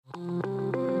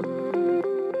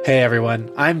Hey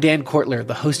everyone, I'm Dan Kortler,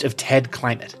 the host of TED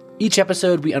Climate. Each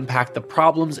episode, we unpack the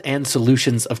problems and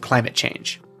solutions of climate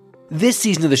change. This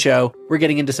season of the show, we're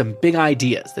getting into some big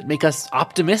ideas that make us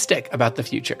optimistic about the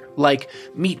future, like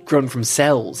meat grown from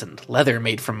cells and leather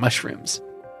made from mushrooms.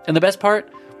 And the best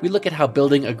part, we look at how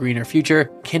building a greener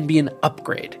future can be an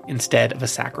upgrade instead of a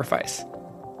sacrifice.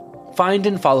 Find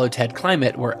and follow TED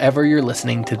Climate wherever you're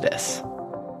listening to this.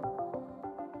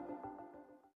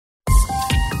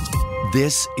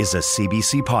 This is a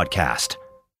CBC podcast.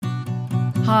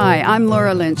 Hi, I'm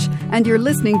Laura Lynch, and you're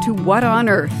listening to What on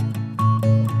Earth?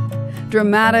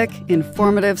 Dramatic,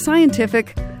 informative,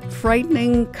 scientific,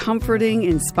 frightening, comforting,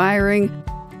 inspiring.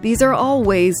 These are all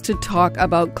ways to talk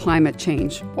about climate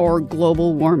change, or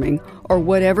global warming, or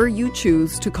whatever you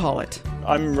choose to call it.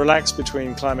 I'm relaxed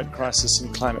between climate crisis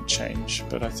and climate change,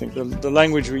 but I think the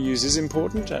language we use is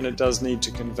important, and it does need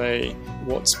to convey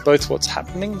what's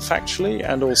happening factually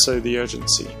and also the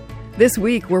urgency. This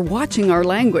week, we're watching our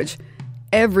language,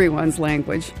 everyone's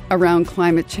language, around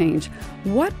climate change.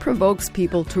 What provokes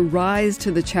people to rise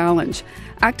to the challenge?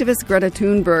 Activist Greta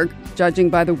Thunberg,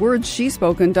 judging by the words she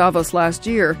spoke in Davos last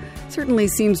year, certainly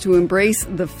seems to embrace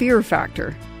the fear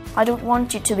factor. I don't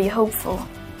want you to be hopeful.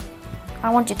 I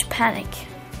want you to panic.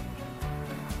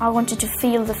 I want you to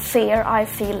feel the fear I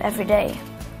feel every day.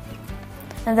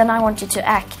 And then I want you to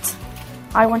act.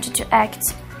 I want you to act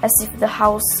as if the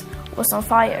house was on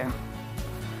fire.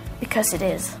 Because it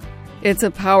is. It's a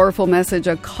powerful message,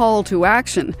 a call to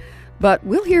action. But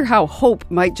we'll hear how hope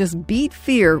might just beat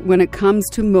fear when it comes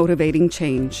to motivating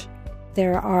change.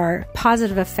 There are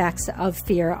positive effects of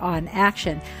fear on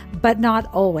action, but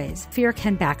not always. Fear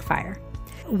can backfire.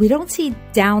 We don't see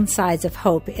downsides of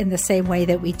hope in the same way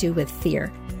that we do with fear.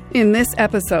 In this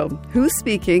episode, who's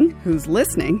speaking, who's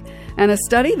listening, and a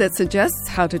study that suggests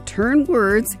how to turn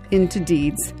words into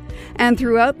deeds. And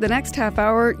throughout the next half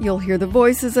hour, you'll hear the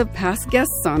voices of past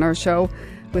guests on our show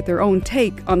with their own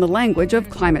take on the language of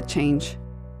climate change.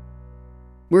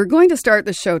 We're going to start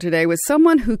the show today with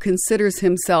someone who considers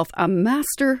himself a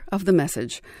master of the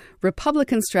message.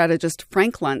 Republican strategist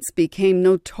Frank Luntz became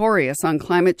notorious on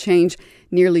climate change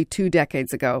nearly 2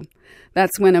 decades ago.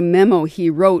 That's when a memo he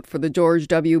wrote for the George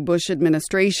W. Bush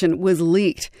administration was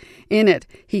leaked. In it,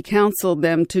 he counseled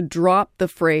them to drop the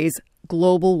phrase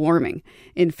global warming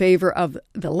in favor of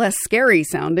the less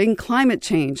scary-sounding climate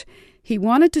change. He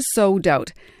wanted to sow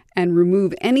doubt and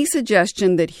remove any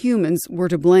suggestion that humans were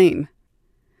to blame.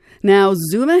 Now,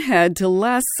 zoom ahead to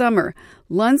last summer.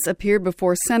 Luntz appeared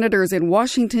before senators in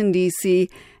Washington, D.C.,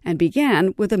 and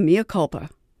began with a mea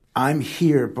culpa. I'm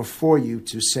here before you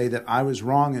to say that I was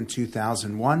wrong in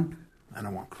 2001. I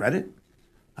don't want credit.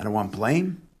 I don't want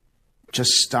blame.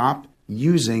 Just stop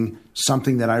using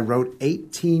something that I wrote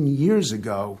 18 years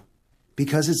ago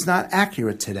because it's not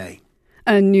accurate today.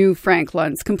 A new Frank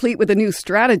Luntz, complete with a new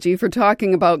strategy for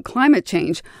talking about climate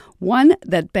change, one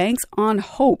that banks on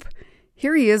hope.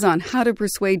 Here he is on how to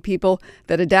persuade people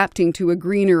that adapting to a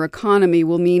greener economy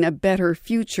will mean a better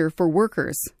future for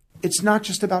workers. It's not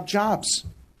just about jobs.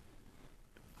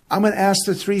 I'm going to ask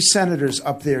the 3 senators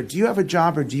up there, do you have a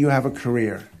job or do you have a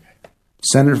career?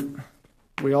 Senator,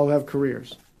 we all have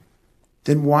careers.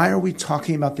 Then why are we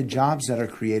talking about the jobs that are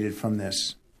created from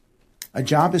this? A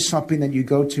job is something that you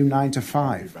go to 9 to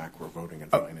 5.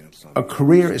 A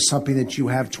career is something that you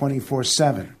have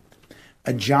 24/7.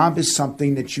 A job is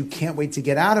something that you can't wait to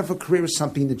get out of. A career is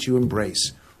something that you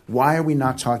embrace. Why are we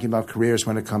not talking about careers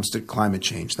when it comes to climate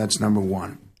change? That's number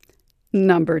 1.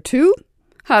 Number 2,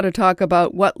 how to talk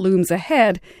about what looms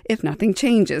ahead if nothing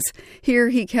changes. Here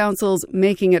he counsels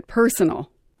making it personal.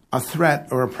 A threat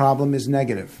or a problem is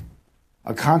negative.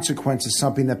 A consequence is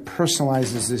something that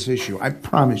personalizes this issue. I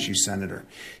promise you, Senator,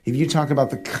 if you talk about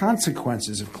the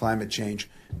consequences of climate change,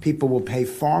 people will pay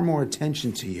far more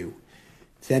attention to you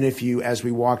than if you, as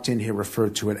we walked in here,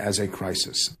 referred to it as a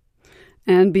crisis.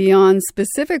 And beyond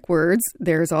specific words,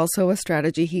 there's also a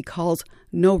strategy he calls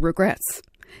no regrets.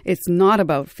 It's not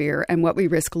about fear and what we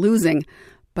risk losing,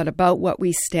 but about what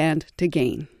we stand to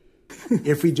gain.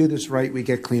 If we do this right, we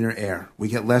get cleaner air. We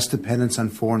get less dependence on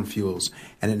foreign fuels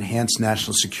and enhanced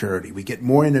national security. We get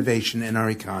more innovation in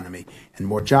our economy and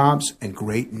more jobs and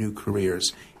great new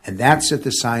careers. And that's if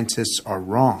the scientists are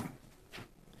wrong.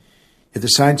 If the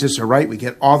scientists are right, we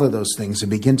get all of those things and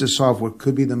begin to solve what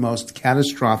could be the most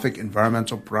catastrophic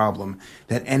environmental problem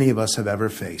that any of us have ever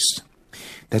faced.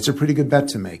 That's a pretty good bet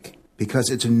to make because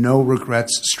it's a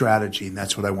no-regrets strategy, and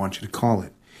that's what I want you to call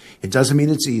it. It doesn't mean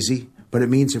it's easy, but it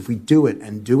means if we do it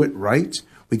and do it right,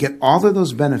 we get all of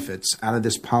those benefits out of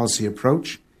this policy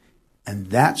approach, and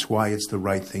that's why it's the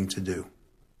right thing to do.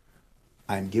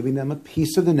 I'm giving them a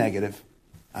piece of the negative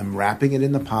I'm wrapping it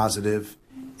in the positive,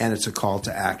 and it's a call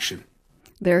to action.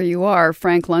 There you are,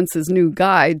 Frank Luntz's new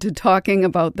guide to talking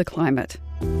about the climate.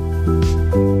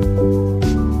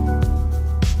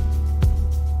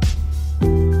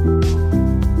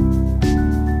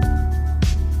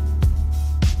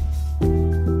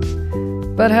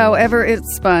 But however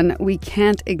it's spun, we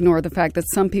can't ignore the fact that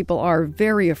some people are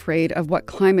very afraid of what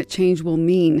climate change will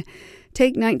mean.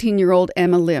 Take 19-year-old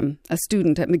Emma Lim, a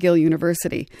student at McGill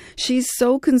University. She's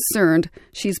so concerned,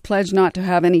 she's pledged not to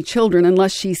have any children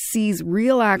unless she sees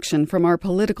real action from our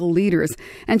political leaders.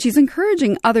 And she's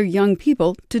encouraging other young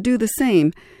people to do the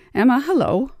same. Emma,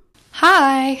 hello.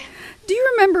 Hi. Do you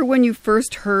remember when you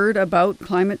first heard about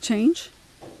climate change?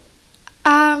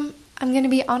 I'm going to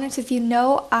be honest with you,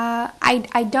 no,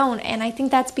 I don't. And I think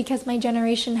that's because my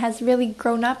generation has really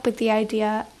grown up with the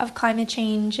idea of climate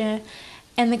change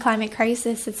and the climate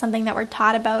crisis. It's something that we're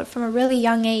taught about from a really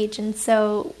young age. And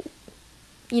so,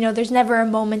 there's never a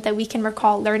moment that we can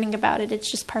recall learning about it.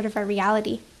 It's just part of our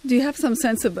reality. Do you have some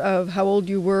sense of how old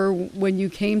you were when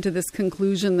you came to this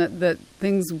conclusion that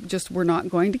things just were not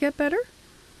going to get better?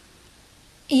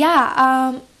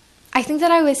 Yeah, I think that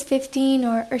I was 15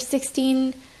 or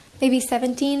 16, maybe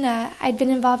 17. I'd been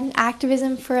involved in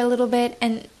activism for a little bit,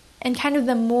 and kind of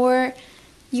the more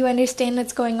you understand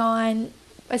what's going on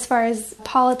as far as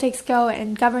politics go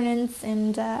and governance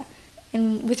and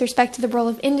with respect to the role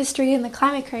of industry in the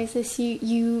climate crisis,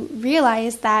 you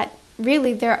realize that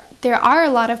really there are a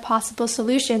lot of possible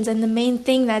solutions, and the main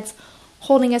thing that's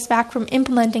holding us back from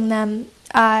implementing them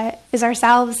is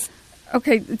ourselves.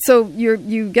 Okay, so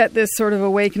you get this sort of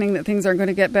awakening that things aren't going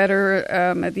to get better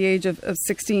at the age of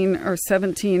 16 or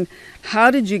 17. How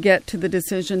did you get to the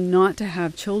decision not to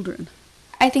have children?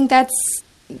 I think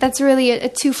that's really a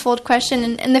twofold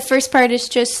question. And the first part is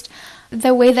just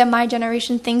the way that my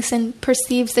generation thinks and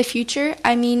perceives the future.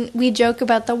 I mean, we joke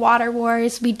about the water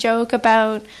wars, we joke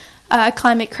about a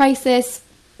climate crisis,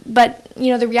 but,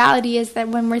 the reality is that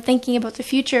when we're thinking about the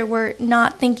future, we're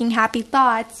not thinking happy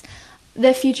thoughts.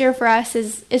 The future for us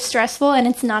is stressful, and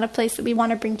it's not a place that we want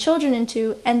to bring children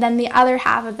into. And then the other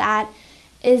half of that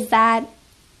is that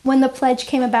when the pledge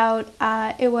came about,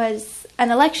 it was an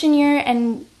election year,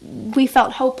 and we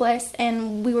felt hopeless,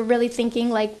 and we were really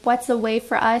thinking, what's a way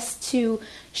for us to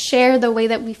share the way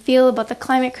that we feel about the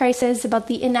climate crisis, about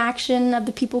the inaction of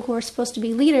the people who are supposed to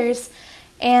be leaders.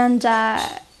 And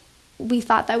we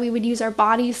thought that we would use our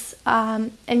bodies,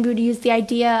 and we would use the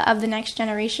idea of the next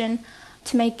generation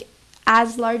to make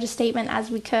as large a statement as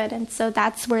we could. And so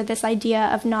that's where this idea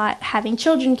of not having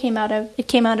children came out of. It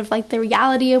came out of the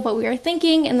reality of what we were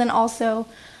thinking, and then also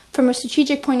from a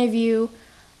strategic point of view,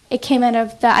 it came out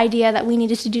of the idea that we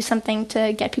needed to do something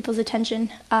to get people's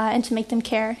attention and to make them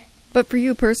care. Gruber for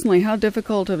you personally, how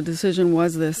difficult of a decision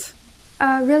was this?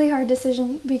 A really hard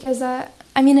decision because,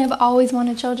 I've always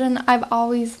wanted children. I've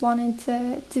always wanted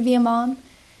to be a mom.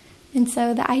 And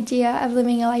so the idea of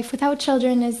living a life without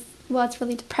children is, well, it's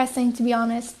really depressing, to be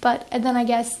honest. But then I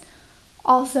guess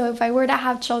also if I were to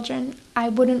have children, I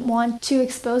wouldn't want to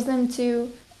expose them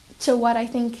to what I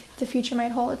think the future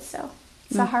might hold. So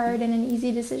it's a hard and an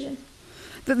easy decision.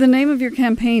 The name of your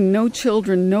campaign, No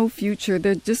Children, No Future,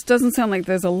 there just doesn't sound like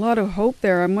there's a lot of hope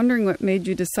there. I'm wondering what made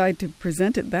you decide to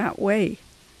present it that way.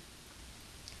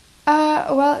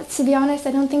 Well, to be honest,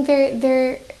 I don't think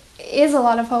there is a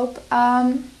lot of hope.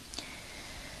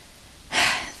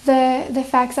 The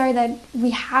facts are that we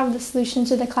have the solution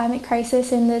to the climate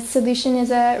crisis, and the solution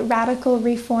is a radical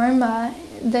reform.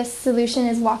 The solution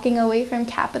is walking away from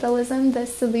capitalism. The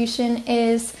solution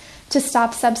is to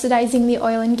stop subsidizing the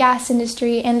oil and gas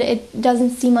industry, and it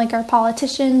doesn't seem like our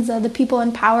politicians, the people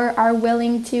in power, are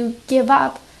willing to give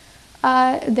up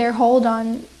their hold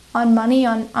on money,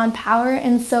 on power,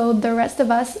 and so the rest of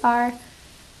us are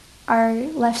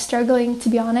left struggling, to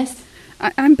be honest.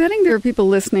 I'm betting there are people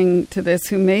listening to this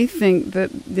who may think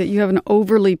that you have an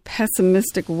overly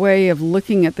pessimistic way of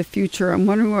looking at the future. I'm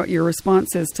wondering what your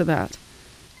response is to that.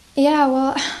 Yeah,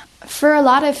 well, for a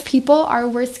lot of people, our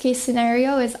worst case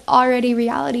scenario is already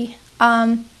reality.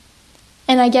 And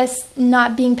I guess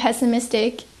not being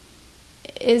pessimistic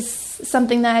is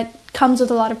something that comes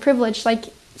with a lot of privilege. Like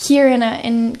here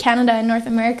in Canada and North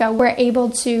America, we're able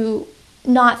to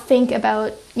not think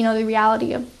about, the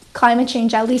reality of climate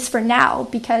change, at least for now,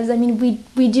 because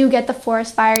we do get the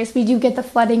forest fires, we do get the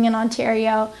flooding in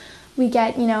Ontario, we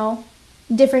get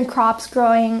different crops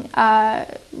growing,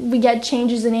 we get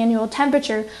changes in annual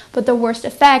temperature, but the worst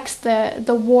effects, the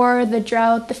war, the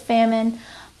drought, the famine,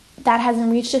 that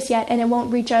hasn't reached us yet, and it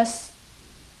won't reach us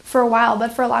for a while.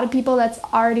 But for a lot of people, that's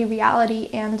already reality,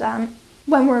 and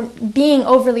when we're being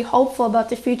overly hopeful about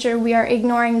the future, we are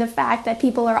ignoring the fact that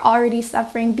people are already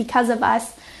suffering because of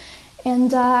us,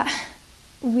 and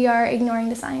we are ignoring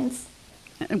the science.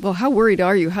 Well, how worried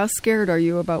are you? How scared are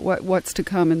you about what's to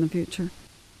come in the future?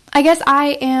 I guess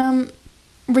I am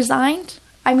resigned.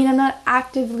 I mean, I'm not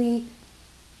actively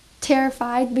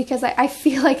terrified because I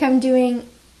feel like I'm doing,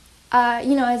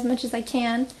 as much as I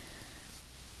can.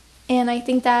 And I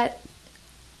think that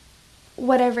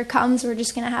whatever comes, we're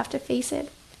just going to have to face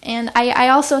it. And I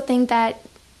also think that,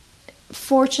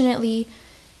 fortunately,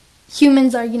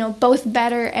 humans are, both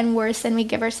better and worse than we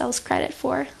give ourselves credit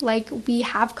for. Like, we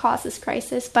have caused this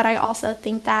crisis, but I also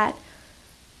think that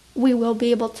we will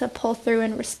be able to pull through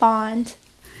and respond.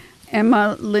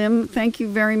 Emma Lim, thank you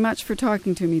very much for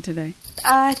talking to me today.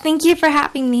 Thank you for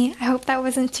having me. I hope that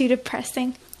wasn't too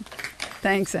depressing.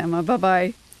 Thanks, Emma.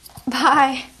 Bye-bye.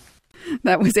 Bye.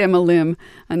 That was Emma Lim,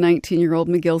 a 19-year-old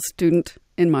McGill student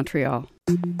in Montreal.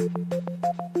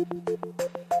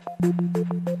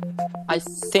 I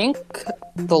think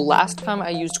the last time I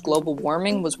used global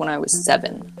warming was when I was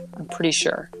 7. I'm pretty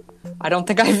sure. I don't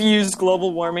think I've used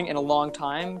global warming in a long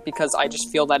time because I just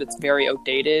feel that it's very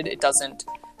outdated. It doesn't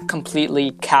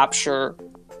completely capture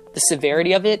the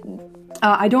severity of it.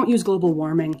 I don't use global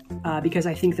warming because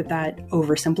I think that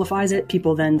oversimplifies it.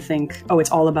 People then think, oh,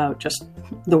 it's all about just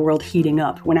the world heating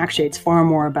up, when actually it's far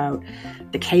more about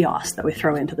the chaos that we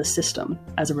throw into the system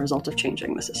as a result of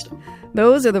changing the system.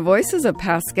 Those are the voices of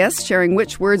past guests sharing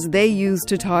which words they use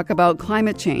to talk about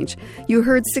climate change. You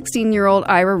heard 16-year-old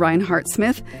Ira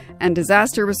Reinhardt-Smith and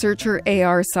disaster researcher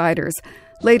A.R. Siders.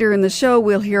 Later in the show,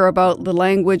 we'll hear about the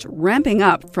language ramping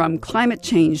up from climate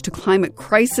change to climate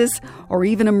crisis or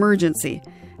even emergency,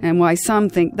 and why some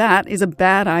think that is a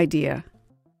bad idea.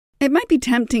 It might be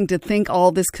tempting to think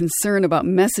all this concern about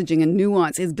messaging and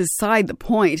nuance is beside the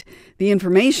point. The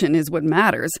information is what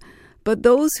matters. But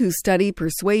those who study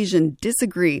persuasion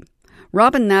disagree.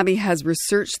 Robin Nabi has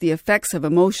researched the effects of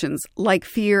emotions like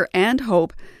fear and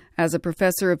hope as a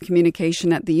professor of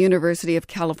communication at the University of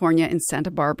California in Santa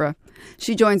Barbara.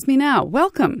 She joins me now.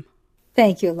 Welcome.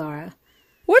 Thank you, Laura.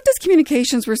 What does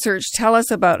communications research tell us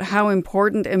about how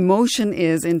important emotion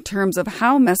is in terms of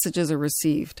how messages are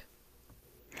received?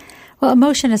 Well,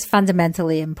 emotion is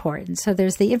fundamentally important. So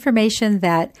there's the information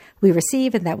that we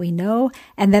receive and that we know,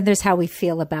 and then there's how we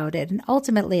feel about it. And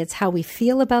ultimately, it's how we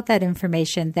feel about that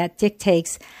information that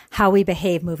dictates how we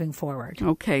behave moving forward.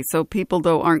 Okay, so people,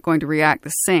 though, aren't going to react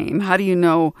the same. How do you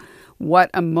know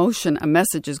what emotion a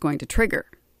message is going to trigger?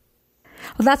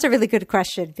 Well, that's a really good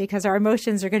question because our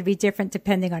emotions are going to be different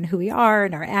depending on who we are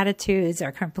and our attitudes,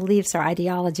 our current beliefs, our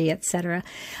ideology, etc.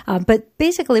 But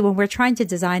basically, when we're trying to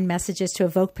design messages to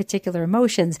evoke particular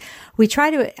emotions, we try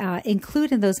to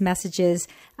include in those messages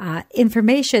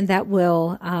information that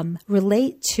will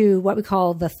relate to what we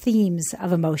call the themes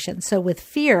of emotion. So with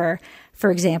fear, for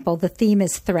example, the theme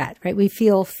is threat, right? We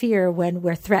feel fear when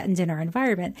we're threatened in our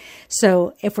environment.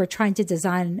 So if we're trying to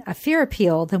design a fear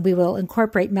appeal, then we will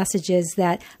incorporate messages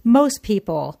that most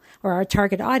people or our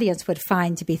target audience would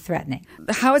find to be threatening.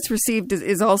 How it's received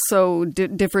is also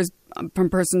differs from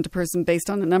person to person based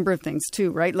on a number of things too,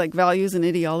 right? Like values and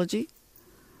ideology?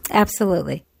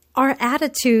 Absolutely. Our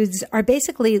attitudes are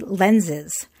basically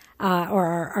lenses. Or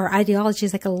our ideology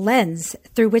is like a lens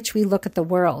through which we look at the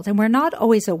world. And we're not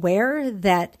always aware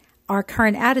that our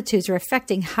current attitudes are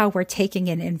affecting how we're taking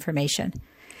in information.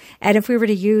 And if we were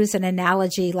to use an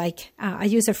analogy, like I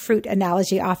use a fruit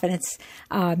analogy often, it's,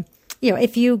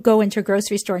 if you go into a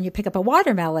grocery store and you pick up a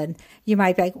watermelon, you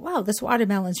might be like, wow, this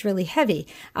watermelon's really heavy.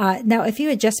 Now, if you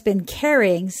had just been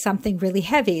carrying something really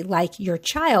heavy, like your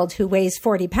child who weighs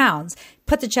 40 pounds,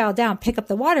 put the child down, pick up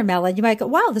the watermelon, you might go,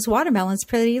 wow, this watermelon's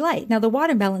pretty light. Now, the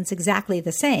watermelon's exactly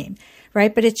the same,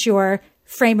 right? But it's your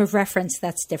frame of reference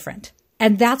that's different.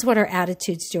 And that's what our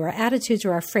attitudes do. Our attitudes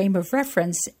are our frame of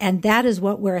reference, and that is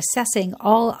what we're assessing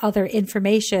all other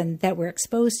information that we're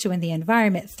exposed to in the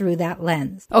environment through that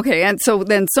lens. Okay, and so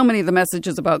then so many of the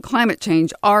messages about climate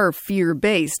change are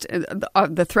fear-based,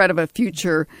 the threat of a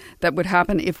future that would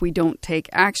happen if we don't take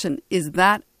action. Is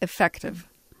that effective?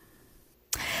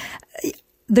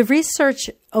 The research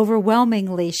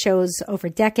overwhelmingly shows over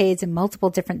decades and multiple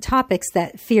different topics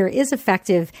that fear is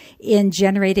effective in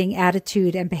generating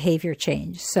attitude and behavior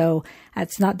change. So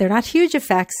they're not huge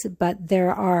effects, but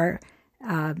there are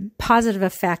positive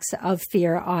effects of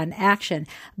fear on action,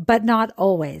 but not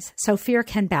always. So fear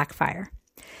can backfire.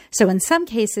 So in some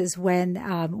cases,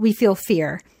 when we feel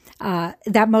fear, that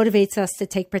motivates us to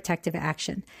take protective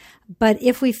action. But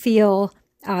if we feel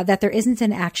that there isn't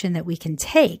an action that we can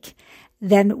take,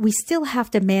 then we still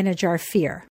have to manage our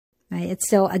fear. Right? It's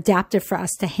still adaptive for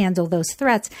us to handle those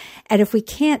threats. And if we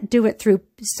can't do it through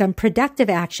some productive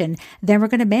action, then we're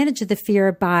going to manage the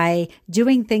fear by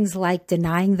doing things like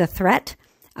denying the threat,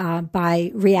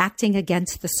 by reacting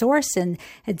against the source and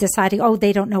deciding, oh,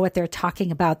 they don't know what they're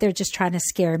talking about. They're just trying to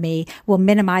scare me. We'll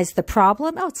minimize the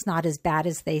problem. Oh, it's not as bad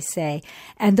as they say.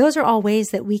 And those are all ways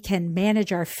that we can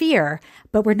manage our fear,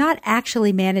 but we're not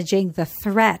actually managing the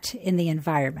threat in the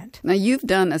environment. Now, you've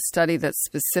done a study that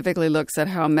specifically looks at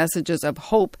how messages of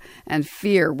hope and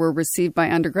fear were received by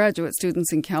undergraduate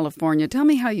students in California. Tell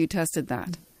me how you tested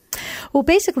that. Well,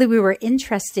 basically, we were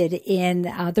interested in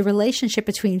the relationship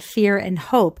between fear and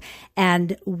hope,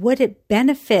 and would it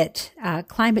benefit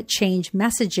climate change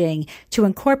messaging to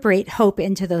incorporate hope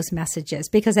into those messages?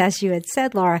 Because as you had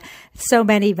said, Laura, so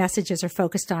many messages are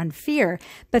focused on fear,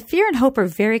 but fear and hope are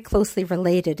very closely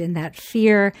related in that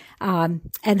fear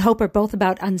and hope are both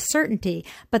about uncertainty.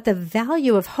 But the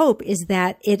value of hope is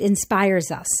that it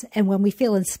inspires us. And when we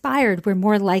feel inspired, we're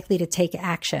more likely to take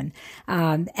action.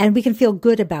 And we can feel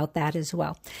good about that as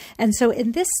well. And so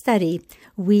in this study,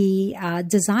 we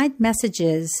designed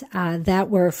messages that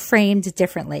were framed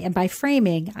differently. And by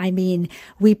framing, I mean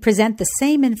we present the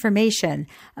same information,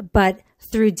 but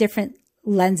through different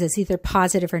lenses, either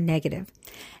positive or negative.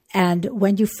 And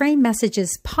when you frame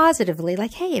messages positively,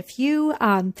 like, hey, if you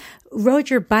rode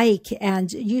your bike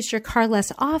and used your car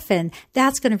less often,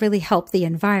 that's going to really help the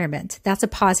environment. That's a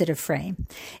positive frame.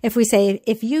 If we say,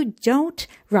 if you don't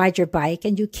ride your bike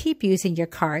and you keep using your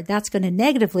car, that's going to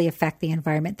negatively affect the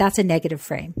environment. That's a negative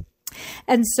frame.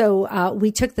 And so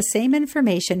we took the same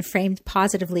information framed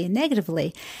positively and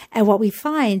negatively. And what we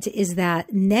find is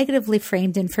that negatively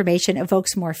framed information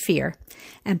evokes more fear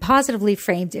and positively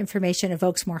framed information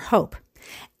evokes more hope.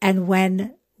 And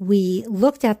when we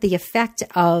looked at the effect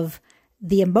of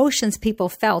the emotions people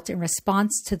felt in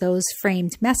response to those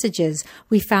framed messages,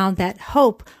 we found that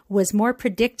hope was more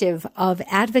predictive of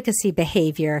advocacy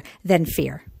behavior than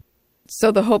fear.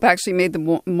 So the hope actually made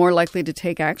them more likely to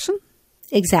take action?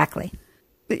 Exactly.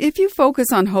 If you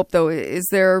focus on hope, though, is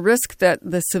there a risk that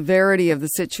the severity of the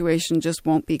situation just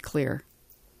won't be clear?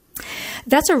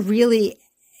 That's a really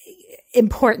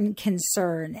important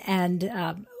concern.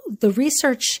 And the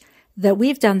research that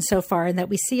we've done so far and that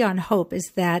we see on hope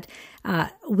is that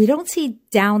we don't see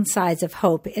downsides of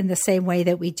hope in the same way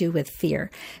that we do with fear.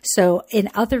 So in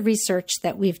other research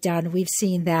that we've done, we've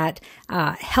seen that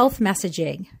health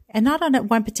messaging, and not on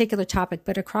one particular topic,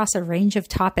 but across a range of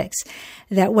topics,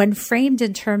 that when framed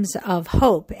in terms of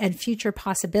hope and future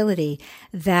possibility,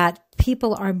 that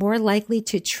people are more likely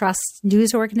to trust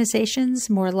news organizations,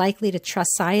 more likely to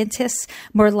trust scientists,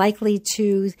 more likely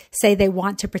to say they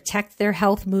want to protect their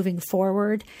health moving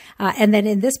forward. And then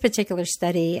in this particular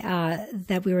study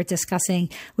that we were discussing,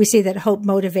 we see that hope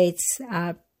motivates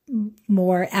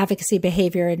more advocacy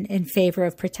behavior in favor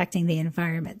of protecting the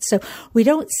environment. So we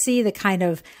don't see the kind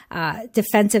of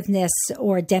defensiveness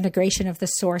or denigration of the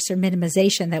source or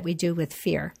minimization that we do with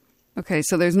fear. Okay,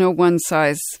 so there's no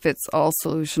one-size-fits-all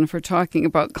solution for talking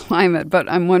about climate,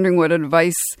 but I'm wondering what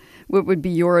would be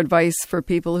your advice for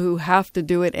people who have to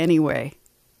do it anyway?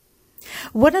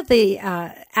 One of the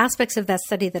aspects of that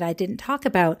study that I didn't talk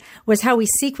about was how we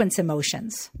sequence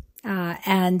emotions.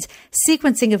 And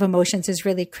sequencing of emotions is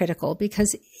really critical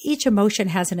because each emotion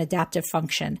has an adaptive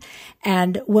function.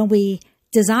 And when we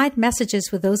design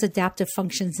messages with those adaptive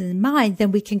functions in mind,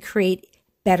 then we can create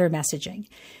better messaging.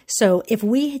 So if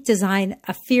we design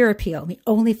a fear appeal, we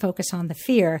only focus on the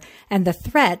fear and the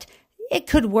threat, it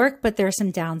could work, but there are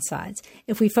some downsides.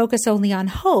 If we focus only on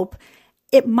hope,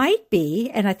 it might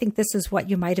be, and I think this is what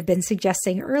you might have been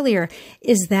suggesting earlier,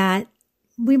 is that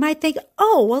we might think,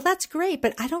 oh, well, that's great,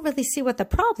 but I don't really see what the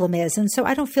problem is. And so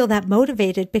I don't feel that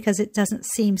motivated because it doesn't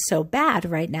seem so bad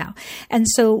right now. And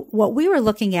so what we were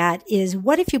looking at is,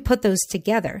 what if you put those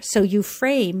together? So you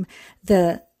frame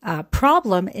the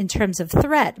problem in terms of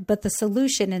threat, but the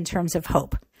solution in terms of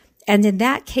hope. And in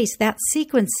that case, that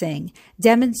sequencing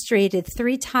demonstrated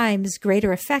 3 times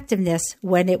greater effectiveness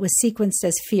when it was sequenced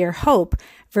as fear, hope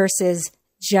versus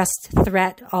just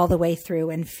threat all the way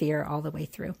through and fear all the way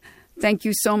through. Thank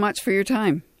you so much for your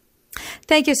time.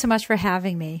 Thank you so much for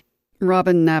having me.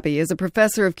 Robin Nabbie is a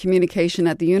professor of communication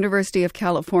at the University of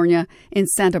California in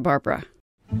Santa Barbara.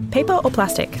 Paper or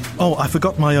plastic? Oh, I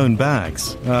forgot my own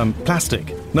bags.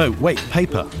 Plastic. No, wait,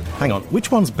 paper. Hang on, which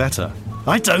one's better?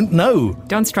 I don't know.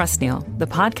 Don't stress, Neil. The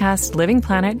podcast Living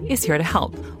Planet is here to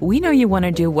help. We know you want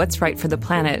to do what's right for the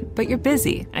planet, but you're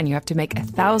busy and you have to make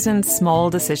 1,000 small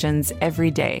decisions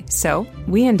every day. So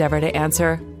we endeavor to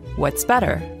answer, What's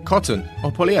better? Cotton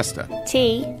or polyester?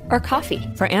 Tea or coffee?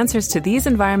 For answers to these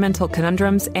environmental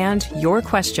conundrums and your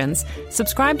questions,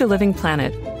 subscribe to Living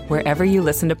Planet wherever you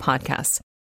listen to podcasts.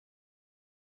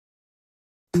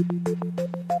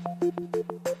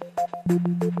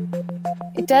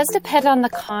 It does depend on the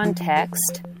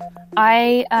context.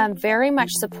 I very much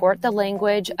support the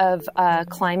language of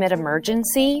climate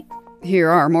emergency. Here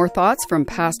are more thoughts from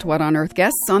past What on Earth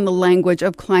guests on the language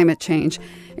of climate change,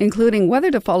 including whether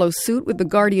to follow suit with the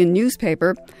Guardian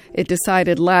newspaper. It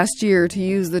decided last year to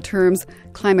use the terms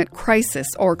climate crisis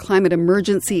or climate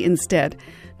emergency instead.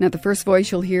 Now, the first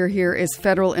voice you'll hear here is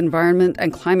Federal Environment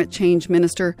and Climate Change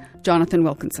Minister Jonathan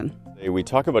Wilkinson. We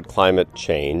talk about climate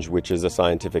change, which is a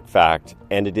scientific fact,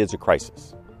 and it is a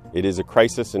crisis. It is a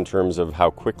crisis in terms of how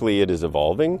quickly it is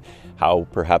evolving, how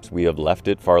perhaps we have left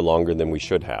it far longer than we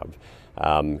should have.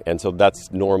 And so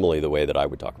that's normally the way that I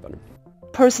would talk about it.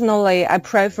 Personally, I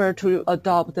prefer to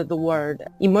adopt the word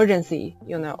emergency.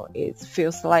 It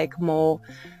feels like more,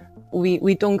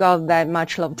 we don't got that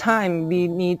much of time. We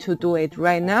need to do it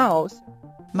right now.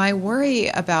 My worry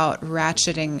about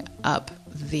ratcheting up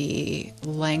the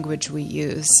language we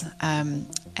use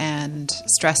and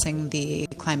stressing the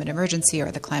climate emergency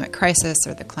or the climate crisis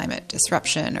or the climate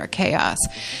disruption or chaos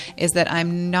is that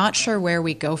I'm not sure where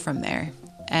we go from there.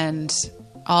 And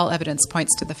all evidence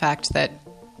points to the fact that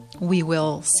we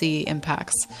will see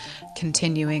impacts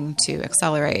continuing to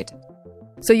accelerate.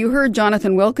 So you heard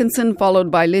Jonathan Wilkinson, followed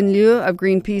by Lin Liu of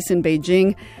Greenpeace in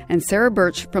Beijing and Sarah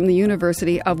Birch from the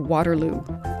University of Waterloo.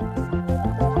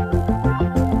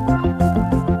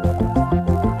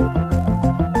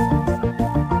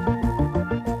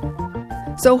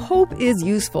 So hope is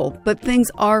useful, but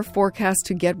things are forecast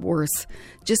to get worse.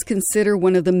 Just consider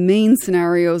one of the main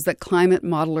scenarios that climate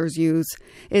modelers use.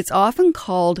 It's often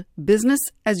called business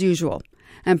as usual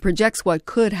and projects what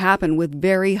could happen with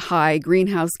very high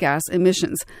greenhouse gas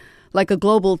emissions, like a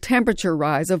global temperature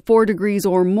rise of 4 degrees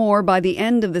or more by the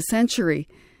end of the century.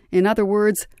 In other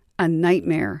words, a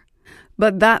nightmare.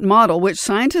 But that model, which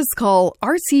scientists call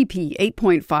RCP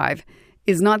 8.5,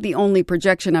 is not the only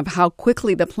projection of how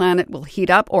quickly the planet will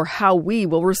heat up or how we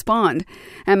will respond.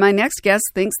 And my next guest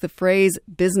thinks the phrase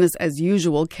business as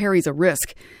usual carries a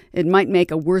risk. It might make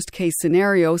a worst-case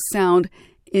scenario sound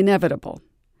inevitable.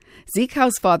 Zeke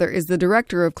Housefather is the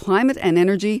Director of Climate and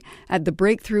Energy at the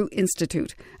Breakthrough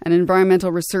Institute, an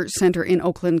environmental research center in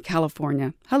Oakland,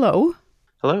 California. Hello.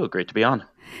 Hello, great to be on.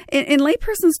 In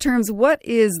layperson's terms, what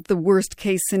is the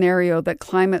worst-case scenario that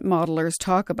climate modelers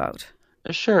talk about?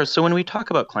 Sure. So when we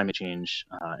talk about climate change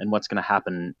and what's going to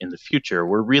happen in the future,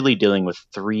 we're really dealing with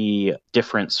 3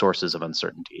 different sources of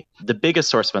uncertainty. The biggest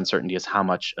source of uncertainty is how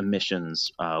much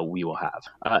emissions we will have.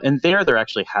 And there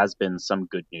actually has been some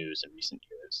good news in recent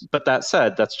years. But that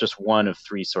said, that's just one of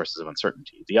 3 sources of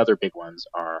uncertainty. The other big ones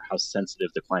are how sensitive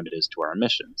the climate is to our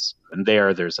emissions. And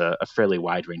there's a fairly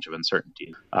wide range of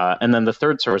uncertainty. And then the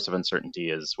third source of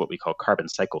uncertainty is what we call carbon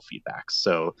cycle feedbacks.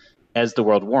 So as the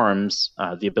world warms,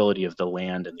 the ability of the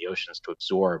land and the oceans to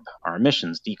absorb our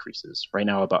emissions decreases. Right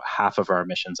now, about half of our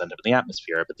emissions end up in the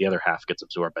atmosphere, but the other half gets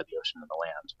absorbed by the ocean and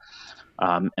the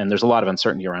land. And there's a lot of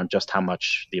uncertainty around just how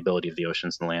much the ability of the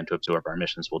oceans and the land to absorb our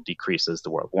emissions will decrease as the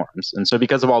world warms. And so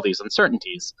because of all these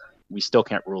uncertainties, we still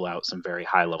can't rule out some very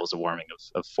high levels of warming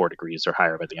of 4 degrees or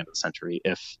higher by the end of the century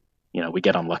if we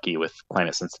get unlucky with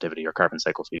climate sensitivity or carbon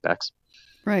cycle feedbacks.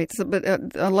 Right. So, but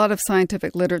a lot of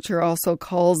scientific literature also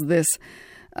calls this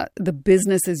the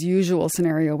business as usual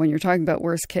scenario when you're talking about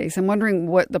worst case. I'm wondering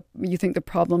what you think the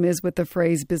problem is with the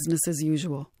phrase business as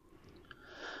usual.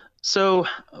 So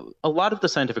a lot of the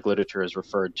scientific literature has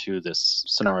referred to this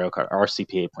scenario called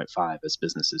RCP 8.5 as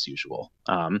business as usual.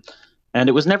 And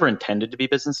it was never intended to be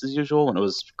business as usual. When it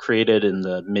was created in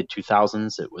the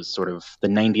mid-2000s, it was sort of the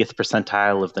 90th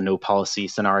percentile of the no policy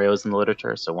scenarios in the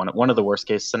literature. So one of the worst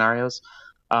case scenarios.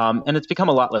 And it's become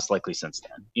a lot less likely since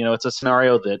then. It's a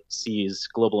scenario that sees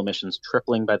global emissions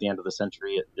tripling by the end of the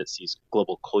century. It sees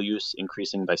global coal use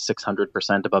increasing by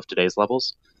 600% above today's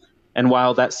levels. And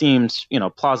while that seemed,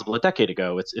 plausible a decade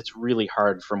ago, it's really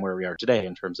hard from where we are today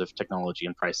in terms of technology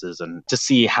and prices, and to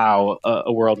see how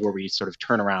a world where we sort of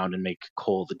turn around and make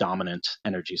coal the dominant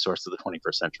energy source of the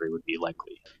 21st century would be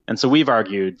likely. And so we've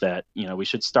argued that, we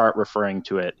should start referring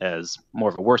to it as more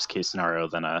of a worst case scenario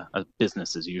than a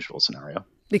business as usual scenario.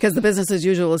 Because the business as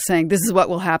usual is saying this is what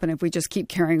will happen if we just keep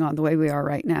carrying on the way we are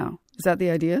right now. Is that the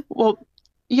idea? Well,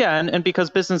 yeah, and because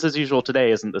business as usual today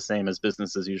isn't the same as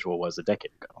business as usual was a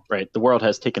decade ago, right? The world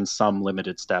has taken some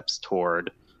limited steps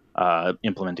toward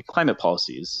implementing climate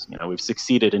policies. We've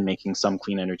succeeded in making some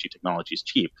clean energy technologies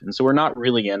cheap. And so we're not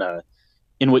really in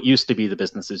what used to be the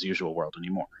business as usual world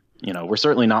anymore. we're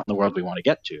certainly not in the world we want to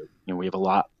get to. We have a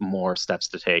lot more steps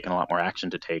to take and a lot more action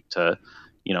to take to,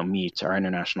 meet our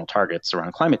international targets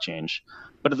around climate change.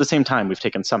 But at the same time, we've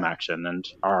taken some action, and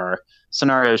our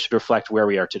scenarios should reflect where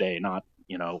we are today, not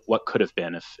what could have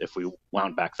been if we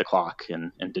wound back the clock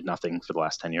and did nothing for the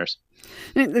last 10 years.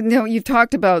 You've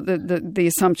talked about the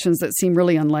assumptions that seem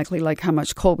really unlikely, like how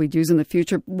much coal we'd use in the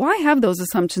future. Why have those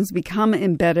assumptions become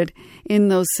embedded in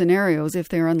those scenarios if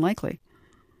they're unlikely?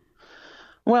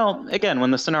 Well, again,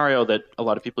 when the scenario that a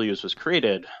lot of people use was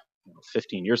created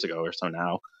 15 years ago or so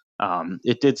now,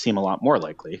 it did seem a lot more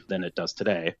likely than it does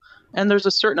today. And there's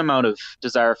a certain amount of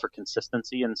desire for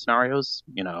consistency in scenarios.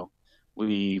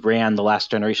 We ran the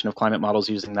last generation of climate models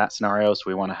using that scenario, so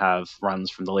we want to have runs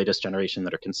from the latest generation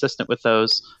that are consistent with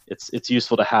those. It's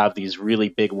useful to have these really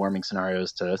big warming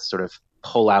scenarios to sort of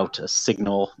pull out a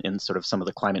signal in sort of some of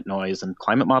the climate noise and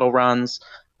climate model runs.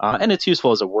 And it's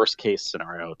useful as a worst case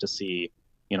scenario to see,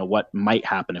 what might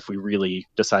happen if we really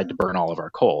decide to burn all of our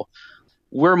coal.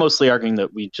 We're mostly arguing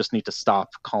that we just need to stop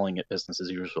calling it business as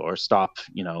usual, or stop,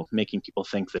 making people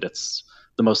think that it's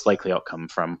the most likely outcome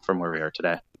from where we are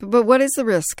today. But what is the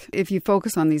risk if you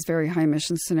focus on these very high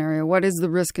emissions scenario? What is the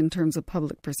risk in terms of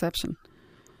public perception?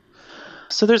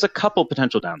 So there's a couple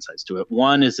potential downsides to it.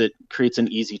 One is it creates an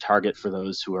easy target for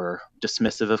those who are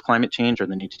dismissive of climate change or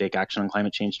the need to take action on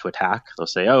climate change to attack. They'll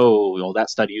say, that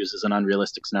study uses an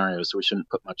unrealistic scenario, so we shouldn't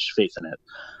put much faith in it.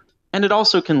 And it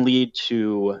also can lead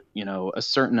to, a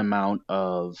certain amount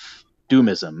of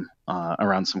doomism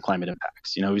around some climate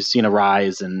impacts. We've seen a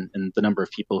rise in the number of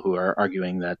people who are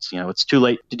arguing that, it's too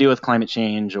late to deal with climate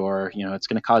change, or, it's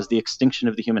going to cause the extinction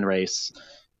of the human race.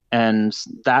 And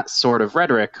that sort of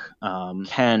rhetoric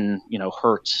can,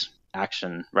 hurt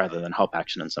action rather than help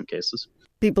action in some cases.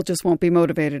 People just won't be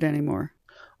motivated anymore.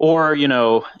 Or,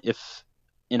 if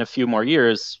in a few more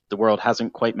years, the world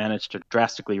hasn't quite managed to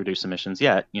drastically reduce emissions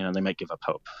yet, they might give up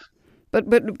hope. But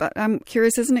I'm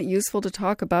curious, isn't it useful to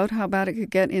talk about how bad it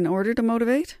could get in order to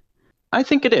motivate? I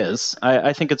think it is.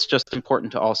 I think it's just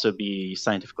important to also be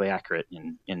scientifically accurate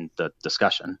in the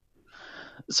discussion.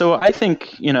 So I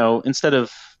think, instead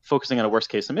of focusing on a worst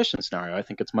case emission scenario, I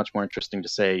think it's much more interesting to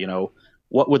say,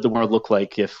 what would the world look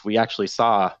like if we actually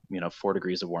saw, 4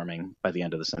 degrees of warming by the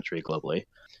end of the century globally?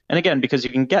 And again, because you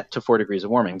can get to 4 degrees of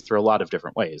warming through a lot of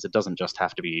different ways. It doesn't just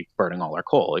have to be burning all our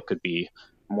coal. It could be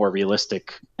a more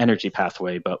realistic energy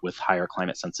pathway, but with higher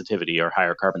climate sensitivity or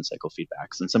higher carbon cycle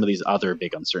feedbacks and some of these other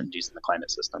big uncertainties in the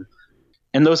climate system.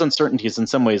 And those uncertainties in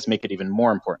some ways make it even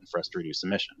more important for us to reduce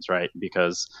emissions, right?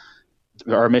 Because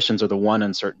our emissions are the one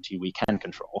uncertainty we can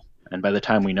control. And by the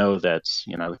time we know that,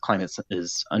 the climate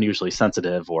is unusually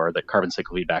sensitive or that carbon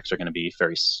cycle feedbacks are going to be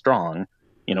very strong,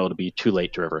 it'll be too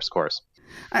late to reverse course.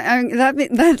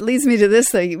 That leads me to this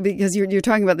thing, because you're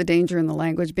talking about the danger in the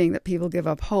language being that people give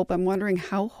up hope. I'm wondering,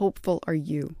 how hopeful are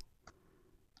you?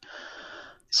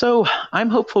 So I'm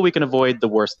hopeful we can avoid the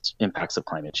worst impacts of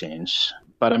climate change,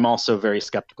 but I'm also very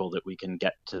skeptical that we can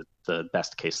get to the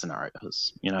best case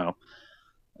scenarios.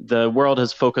 The world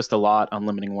has focused a lot on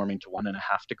limiting warming to 1.5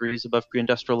 degrees above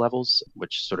pre-industrial levels,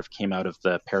 which sort of came out of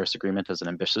the Paris Agreement as an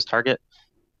ambitious target.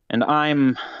 And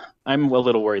I'm a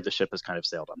little worried the ship has kind of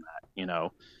sailed on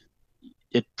that.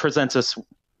 It presents us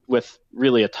with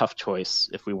really a tough choice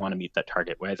if we want to meet that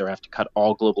target. We either have to cut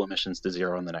all global emissions to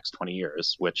zero in the next 20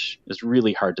 years, which is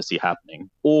really hard to see happening,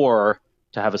 or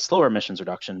to have a slower emissions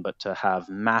reduction, but to have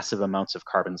massive amounts of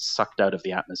carbon sucked out of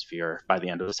the atmosphere by the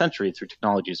end of the century through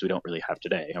technologies we don't really have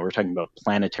today. And we're talking about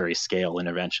planetary scale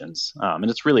interventions. And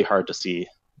it's really hard to see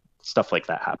stuff like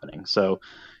that happening. So,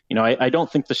 I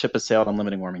don't think the ship has sailed on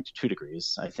limiting warming to 2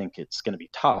 degrees. I think it's going to be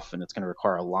tough, and it's going to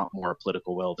require a lot more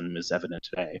political will than is evident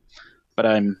today. But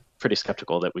I'm pretty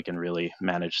skeptical that we can really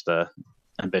manage the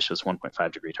ambitious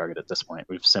 1.5 degree target at this point.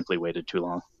 We've simply waited too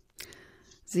long.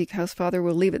 Zeke Housefather,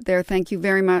 we'll leave it there. Thank you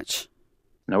very much.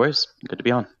 No worries. Good to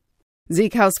be on.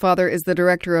 Zeke Housefather is the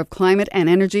Director of Climate and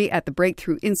Energy at the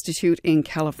Breakthrough Institute in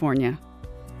California.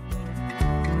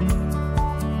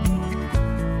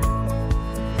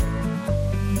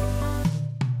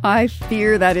 I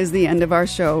fear that is the end of our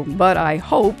show, but I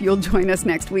hope you'll join us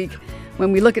next week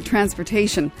when we look at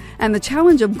transportation and the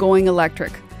challenge of going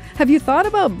electric. Have you thought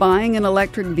about buying an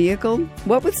electric vehicle?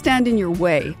 What would stand in your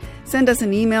way? Send us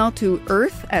an email to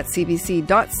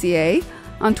earth@cbc.ca.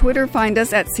 On Twitter, find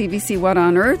us at CBC What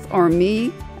on Earth or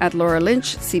me at Laura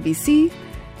Lynch, CBC.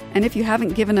 And if you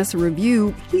haven't given us a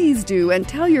review, please do, and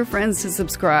tell your friends to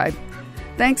subscribe.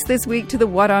 Thanks this week to the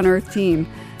What on Earth team.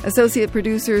 Associate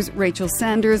producers Rachel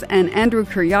Sanders and Andrew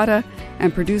Kuryata,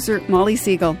 and producer Molly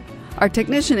Siegel. Our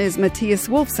technician is Matthias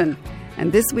Wolfson,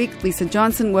 and this week Lisa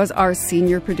Johnson was our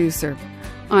senior producer.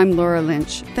 I'm Laura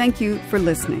Lynch. Thank you for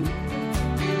listening.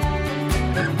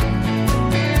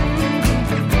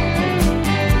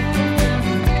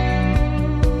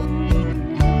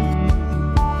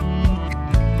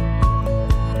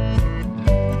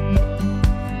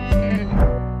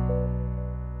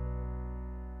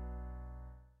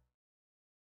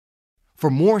 For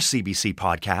more CBC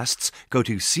podcasts, go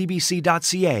to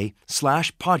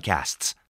cbc.ca/podcasts.